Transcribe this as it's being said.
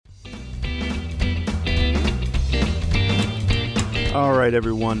All right,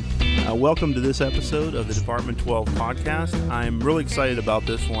 everyone. Welcome to this episode of the Department 12 podcast. I'm really excited about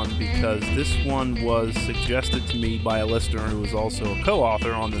this one because this one was suggested to me by a listener who is also a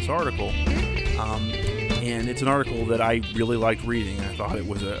co-author on this article. And it's an article that I really liked reading. I thought it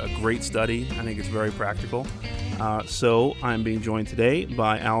was a great study. I think it's very practical. So I'm being joined today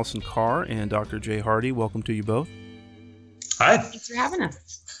by Allison Carr and Dr. Jay Hardy. Welcome to you both. Hi. Thanks for having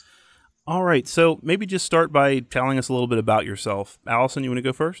us. All right, so maybe just start by telling us a little bit about yourself. Allison, you want to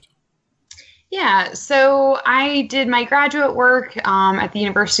go first? Yeah, so I did my graduate work at the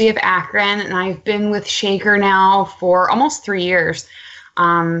University of Akron, and I've been with Shaker now for almost 3 years.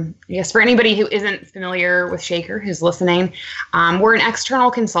 I guess for anybody who isn't familiar with Shaker, who's listening, we're an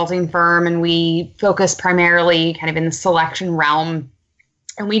external consulting firm, and we focus primarily kind of in the selection realm,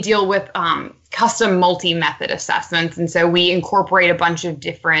 and we deal with custom multi-method assessments. And so we incorporate a bunch of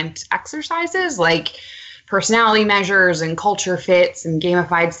different exercises like personality measures and culture fits and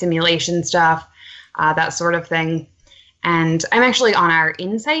gamified simulation stuff, that sort of thing. And I'm actually on our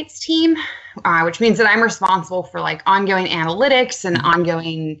insights team, which means that I'm responsible for like ongoing analytics and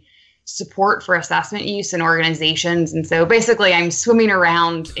ongoing support for assessment use in organizations. And so basically I'm swimming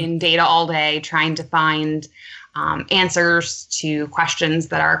around in data all day trying to find answers to questions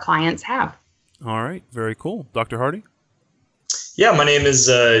that our clients have. All right, very cool. Dr. Hardy? Yeah, my name is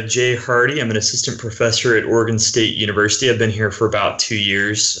Jay Hardy. I'm an assistant professor at Oregon State University. I've been here for about 2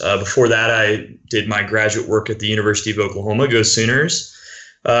 years. Before that, I did my graduate work at the University of Oklahoma. Go Sooners.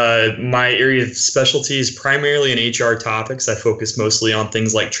 My area of specialty is primarily in HR topics. I focus mostly on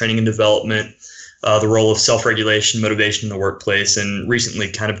things like training and development, the role of self-regulation, motivation in the workplace, and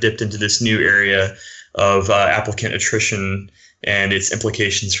recently kind of dipped into this new area of applicant attrition and its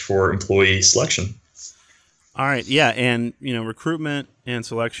implications for employee selection. All right, yeah, and recruitment and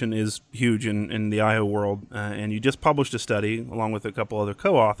selection is huge in the IO world, and you just published a study along with a couple other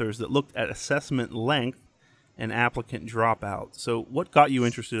co-authors that looked at assessment length and applicant dropout. So what got you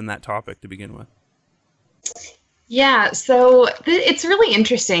interested in that topic to begin with? Yeah, so it's really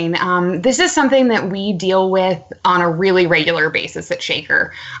interesting. This is something that we deal with on a really regular basis at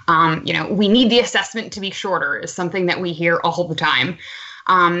Shaker. We need the assessment to be shorter is something that we hear all the time.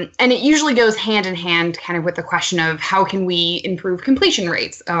 And it usually goes hand in hand kind of with the question of how can we improve completion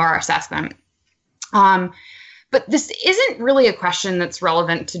rates of our assessment. But this isn't really a question that's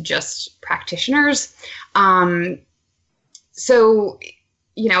relevant to just practitioners. It's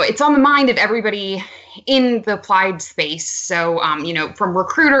on the mind of everybody in the applied space. So, from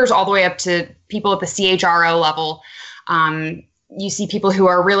recruiters all the way up to people at the CHRO level, you see people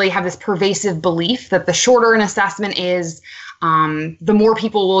who really have this pervasive belief that the shorter an assessment is, the more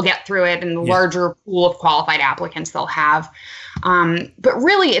people will get through it and the larger pool of qualified applicants they'll have. But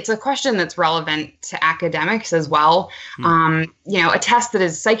really, it's a question that's relevant to academics as well. A test that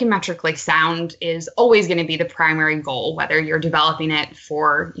is psychometrically sound is always going to be the primary goal, whether you're developing it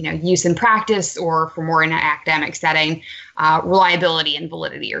for use in practice or for more in an academic setting. Reliability and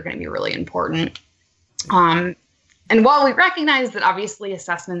validity are going to be really important. And while we recognize that obviously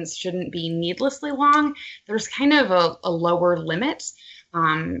assessments shouldn't be needlessly long, there's kind of a lower limit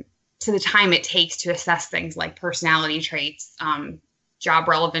to the time it takes to assess things like personality traits, job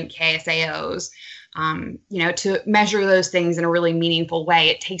relevant KSAOs. To measure those things in a really meaningful way,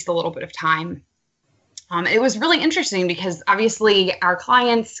 it takes a little bit of time. It was really interesting because obviously our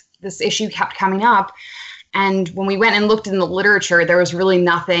clients, this issue kept coming up. And when we went and looked in the literature, there was really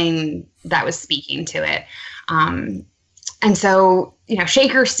nothing that was speaking to it. And so,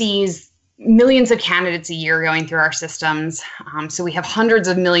 Shaker sees millions of candidates a year going through our systems. So we have hundreds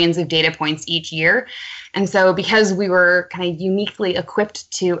of millions of data points each year. And so because we were kind of uniquely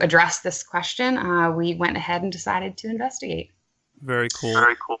equipped to address this question, we went ahead and decided to investigate. Very cool.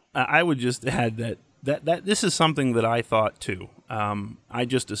 Very cool. I would just add that this is something that I thought too. I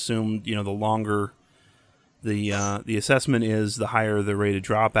just assumed, the longer the assessment is, the higher the rate of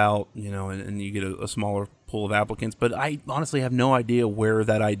dropout, and you get a smaller pool of applicants. But I honestly have no idea where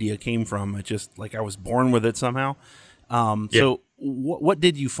that idea came from. It just like I was born with it somehow. So what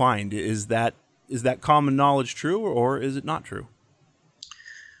did you find? Is that common knowledge true or is it not true?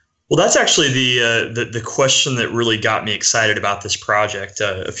 Well, that's actually the question that really got me excited about this project.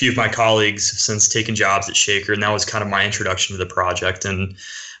 A few of my colleagues have since taken jobs at Shaker, and that was kind of my introduction to the project. And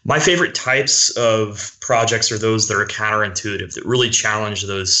my favorite types of projects are those that are counterintuitive, that really challenge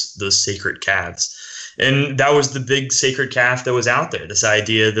those sacred calves. And that was the big sacred calf that was out there, this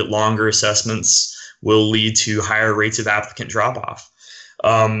idea that longer assessments will lead to higher rates of applicant drop-off.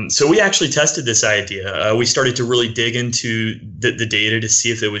 So we actually tested this idea. We started to really dig into the data to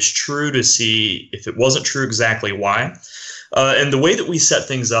see if it was true, to see if it wasn't true, exactly why. And the way that we set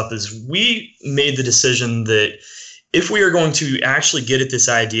things up is we made the decision that if we are going to actually get at this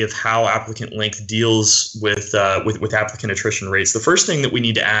idea of how applicant length deals with applicant attrition rates, the first thing that we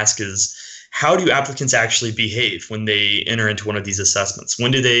need to ask is, how do applicants actually behave when they enter into one of these assessments?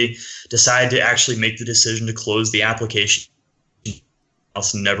 When do they decide to actually make the decision to close the application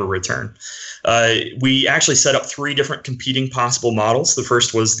else and never return? We actually set up 3 different competing possible models. The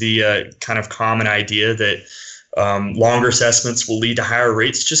first was the kind of common idea that longer assessments will lead to higher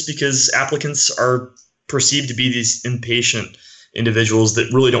rates just because applicants are perceived to be these impatient individuals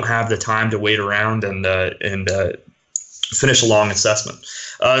that really don't have the time to wait around and finish a long assessment.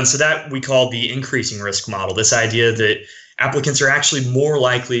 And so that we call the increasing risk model, this idea that applicants are actually more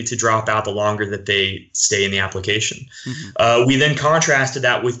likely to drop out the longer that they stay in the application. Mm-hmm. We then contrasted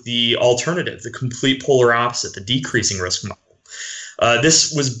that with the alternative, the complete polar opposite, the decreasing risk model.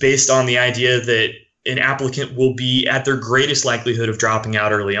 This was based on the idea that an applicant will be at their greatest likelihood of dropping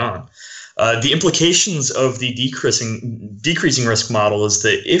out early on. The implications of the decreasing risk model is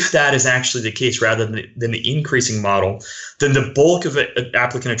that if that is actually the case rather than the increasing model, then the bulk of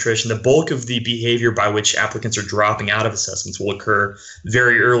applicant attrition, the bulk of the behavior by which applicants are dropping out of assessments will occur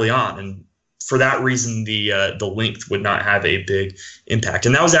very early on. And for that reason, the length would not have a big impact.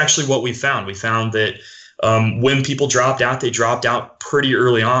 And that was actually what we found. We found that when people dropped out, they dropped out pretty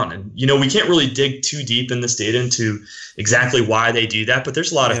early on. And, we can't really dig too deep in this data into exactly why they do that, but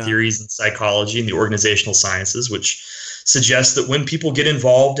there's a lot of theories in psychology and the organizational sciences which suggest that when people get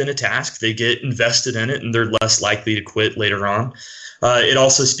involved in a task, they get invested in it and they're less likely to quit later on. It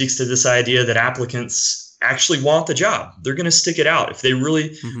also speaks to this idea that applicants actually want the job. They're going to stick it out. If they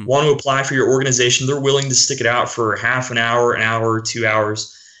really want to apply for your organization, they're willing to stick it out for half an hour, 2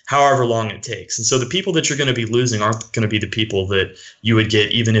 hours, however long it takes. And so the people that you're going to be losing aren't going to be the people that you would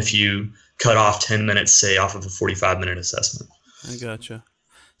get even if you cut off 10 minutes, say, off of a 45-minute assessment. I gotcha.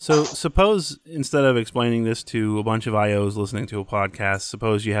 So suppose instead of explaining this to a bunch of IOs listening to a podcast,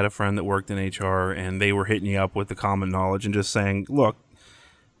 suppose you had a friend that worked in HR and they were hitting you up with the common knowledge and just saying, look,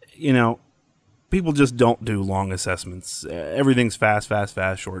 people just don't do long assessments. Everything's fast,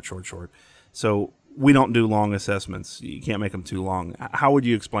 short. So we don't do long assessments. You can't make them too long. How would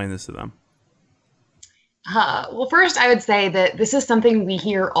you explain this to them? Well, first, I would say that this is something we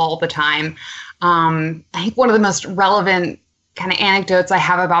hear all the time. I think one of the most relevant kind of anecdotes I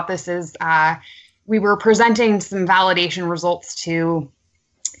have about this is we were presenting some validation results to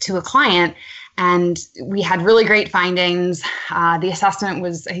a client, and we had really great findings. The assessment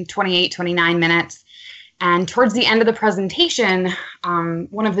was, I think, 28, 29 minutes. And towards the end of the presentation,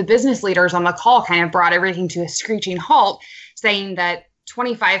 one of the business leaders on the call kind of brought everything to a screeching halt, saying that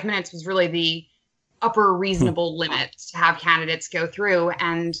 25 minutes was really the upper reasonable limit to have candidates go through.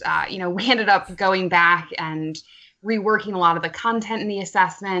 And, we ended up going back and reworking a lot of the content in the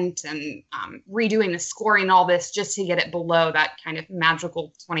assessment and redoing the scoring and all this just to get it below that kind of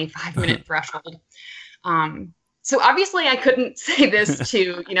magical 25-minute threshold. So obviously I couldn't say this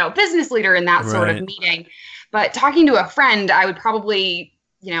to, a business leader in that sort of meeting, but talking to a friend, I would probably,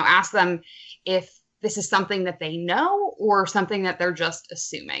 ask them if this is something that they know or something that they're just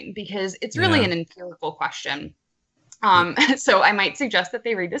assuming, because it's really an empirical question. So I might suggest that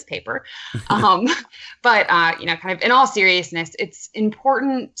they read this paper. But, kind of in all seriousness, it's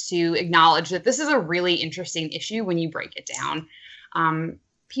important to acknowledge that this is a really interesting issue when you break it down.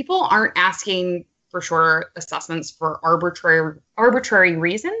 People aren't asking for shorter assessments for arbitrary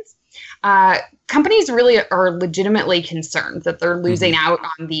reasons. Companies really are legitimately concerned that they're losing out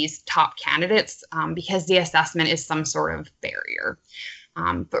on these top candidates because the assessment is some sort of barrier.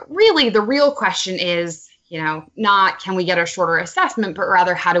 But really, the real question is, not can we get a shorter assessment, but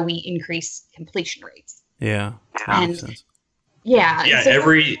rather how do we increase completion rates? Yeah, that makes sense. Yeah. So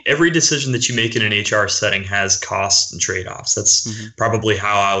every decision that you make in an HR setting has costs and trade-offs. That's probably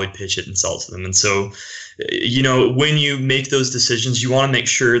how I would pitch it and sell it to them. And so, when you make those decisions, you want to make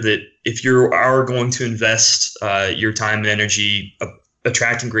sure that if you are going to invest your time and energy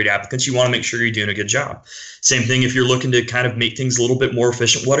attracting great applicants, you want to make sure you're doing a good job. Same thing if you're looking to kind of make things a little bit more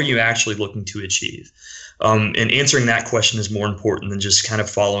efficient. What are you actually looking to achieve? And answering that question is more important than just kind of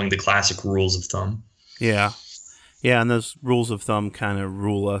following the classic rules of thumb. Yeah. Yeah, and those rules of thumb kind of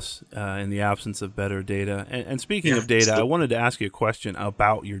rule us in the absence of better data. And speaking of data, I wanted to ask you a question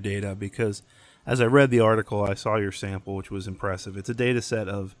about your data, because as I read the article, I saw your sample, which was impressive. It's a data set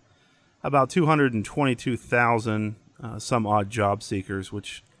of about 222,000 some odd job seekers,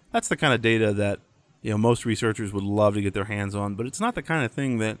 which that's the kind of data that most researchers would love to get their hands on, but it's not the kind of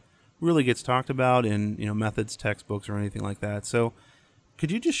thing that really gets talked about in methods textbooks or anything like that. So could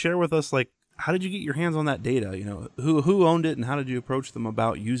you just share with us, how did you get your hands on that data? You know, who owned it, and how did you approach them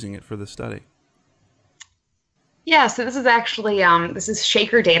about using it for the study? Yeah, so this is actually, this is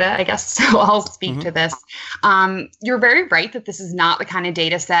Shaker data, I guess, so I'll speak to this. You're very right that this is not the kind of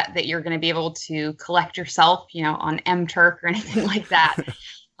data set that you're going to be able to collect yourself, you know, on MTurk or anything like that.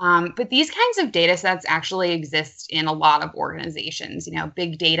 But these kinds of data sets actually exist in a lot of organizations. You know,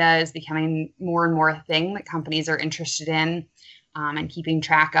 big data is becoming more and more a thing that companies are interested in and keeping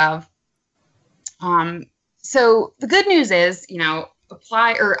track of. So the good news is, you know,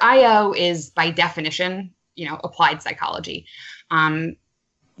 IO is by definition, you know, applied psychology.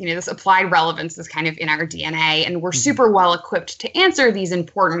 You know, this applied relevance is kind of in our DNA, and we're super well equipped to answer these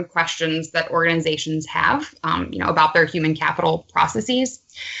important questions that organizations have, you know, about their human capital processes.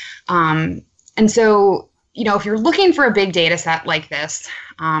 And so, you know, if you're looking for a big data set like this,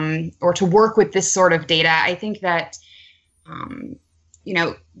 or to work with this sort of data, I think that, you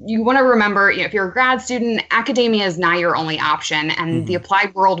know, you want to remember, you know, if you're a grad student, academia is not your only option. And the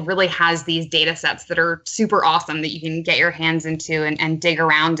applied world really has these data sets that are super awesome that you can get your hands into and dig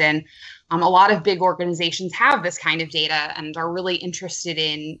around in. A lot of big organizations have this kind of data and are really interested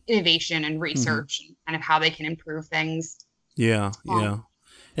in innovation and research and kind of how they can improve things. Yeah.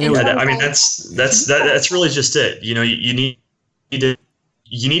 And I mean, that's really just it. You know, you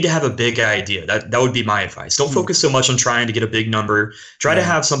need to have a big idea. That would be my advice. Don't focus so much on trying to get a big number. Try to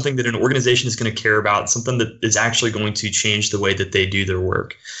have something that an organization is going to care about, something that is actually going to change the way that they do their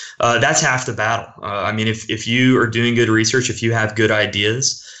work. That's half the battle. I mean, if you are doing good research, if you have good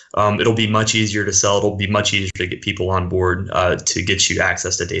ideas, it'll be much easier to sell. It'll be much easier to get people on board to get you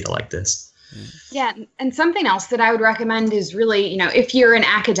access to data like this. Yeah, and something else that I would recommend is really, you know, if you're an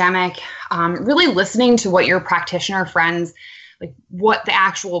academic, really listening to what your practitioner friends, like what the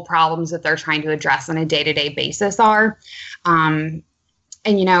actual problems that they're trying to address on a day-to-day basis are. And,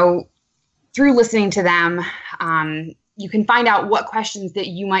 you know, through listening to them, you can find out what questions that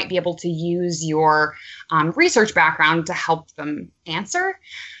you might be able to use your research background to help them answer.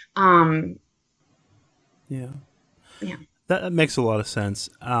 Yeah. That makes a lot of sense.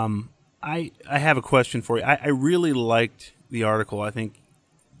 I have a question for you. I really liked the article. I think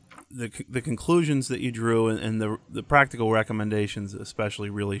the conclusions that you drew and the practical recommendations especially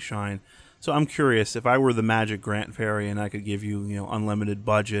really shine. So I'm curious, if I were the magic grant fairy and I could give you, you know, unlimited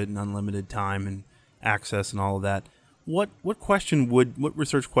budget and unlimited time and access and all of that, what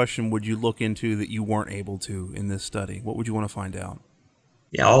research question would you look into that you weren't able to in this study? What would you want to find out?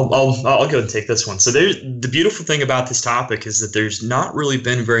 Yeah, I'll go ahead and take this one. So the beautiful thing about this topic is that there's not really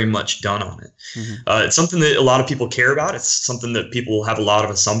been very much done on it. It's something that a lot of people care about. It's something that people have a lot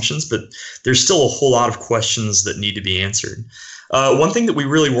of assumptions, but there's still a whole lot of questions that need to be answered. One thing that we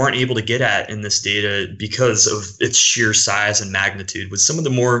really weren't able to get at in this data because of its sheer size and magnitude was some of the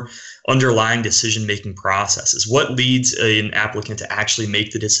more underlying decision-making processes. What leads an applicant to actually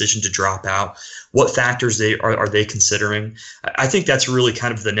make the decision to drop out? What factors are they considering? I think that's really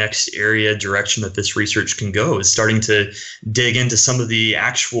kind of the next area direction that this research can go, is starting to dig into some of the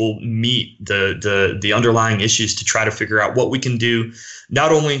actual meat, the underlying issues, to try to figure out what we can do,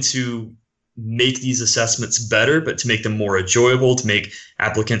 not only to make these assessments better, but to make them more enjoyable, to make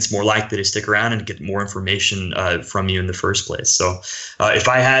applicants more likely to stick around and get more information from you in the first place. So if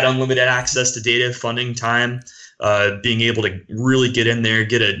I had unlimited access to data, funding, time, being able to really get in there,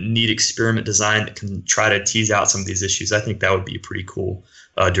 get a neat experiment design that can try to tease out some of these issues, I think that would be a pretty cool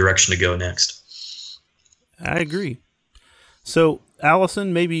direction to go next. I agree. So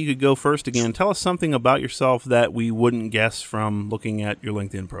Allison, maybe you could go first again. Tell us something about yourself that we wouldn't guess from looking at your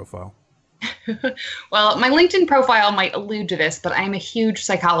LinkedIn profile. Well, my LinkedIn profile might allude to this, but I'm a huge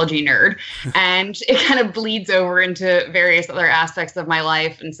psychology nerd, and it kind of bleeds over into various other aspects of my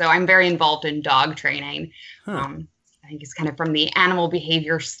life. And so I'm very involved in dog training. I think it's kind of from the animal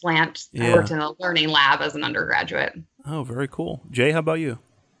behavior slant. Yeah. I worked in a learning lab as an undergraduate. Oh, very cool. Jay, how about you?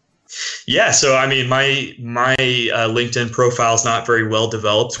 Yeah, so I mean, my LinkedIn profile is not very well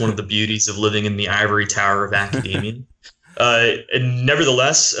developed. One of the beauties of living in the ivory tower of academia. And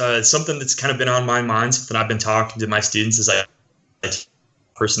nevertheless, something that's kind of been on my mind, something I've been talking to my students as I teach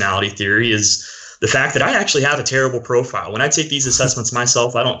personality theory, is the fact that I actually have a terrible profile. When I take these assessments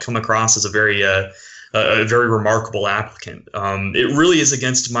myself, I don't come across as a very remarkable applicant. It really is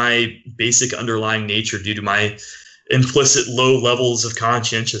against my basic underlying nature due to my implicit low levels of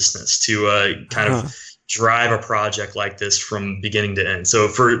conscientiousness to kind of drive a project like this from beginning to end. So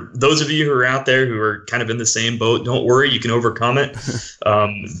for those of you who are out there who are kind of in the same boat, don't worry, you can overcome it.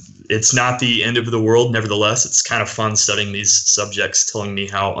 It's not the end of the world. Nevertheless, it's kind of fun studying these subjects, telling me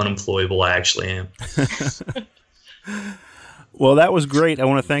how unemployable I actually am. Well, that was great. I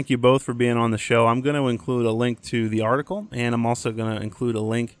want to thank you both for being on the show. I'm going to include a link to the article, and I'm also going to include a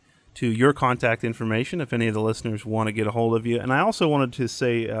link to your contact information if any of the listeners want to get a hold of you. And I also wanted to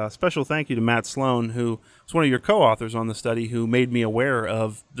say a special thank you to Matt Sloan, who was one of your co-authors on the study, who made me aware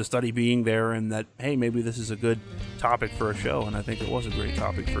of the study being there and that, hey, maybe this is a good topic for a show. And I think it was a great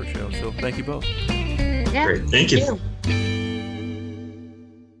topic for a show. So thank you both. Yeah, great. Thank you.